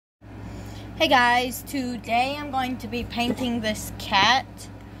Hey guys, today I'm going to be painting this cat.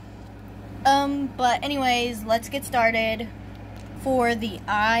 But anyways, let's get started. For the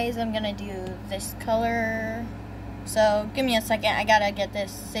eyes, I'm gonna do this color. So give me a second, I gotta get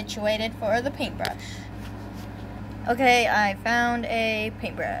this situated for the paintbrush. Okay, I found a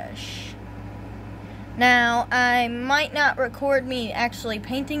paintbrush. Now, I might not record me actually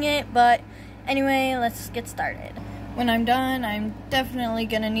painting it, but anyway, let's get started. When I'm done, I'm definitely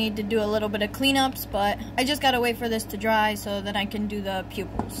gonna need to do a little bit of cleanups, but I just gotta wait for this to dry so that I can do the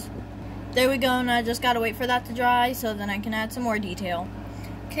pupils. There we go, and I just gotta wait for that to dry so then I can add some more detail.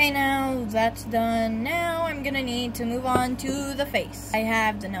 Okay, now that's done. Now I'm gonna need to move on to the face. I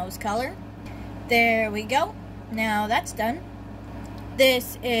have the nose color. There we go. Now that's done.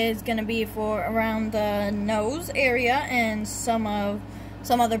 This is gonna be for around the nose area and some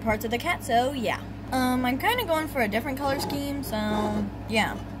other parts of the cat, so yeah. I'm kind of going for a different color scheme, so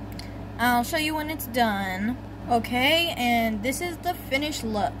yeah. I'll show you when it's done. Okay, and this is the finished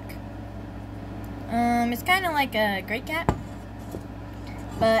look. It's kind of like a gray cat.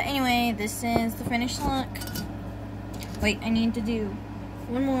 But anyway, this is the finished look. Wait, I need to do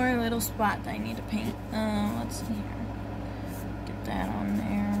one more little spot that I need to paint. Let's see here. Get that on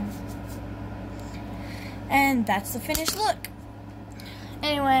there. And that's the finished look.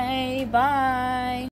 Anyway, bye.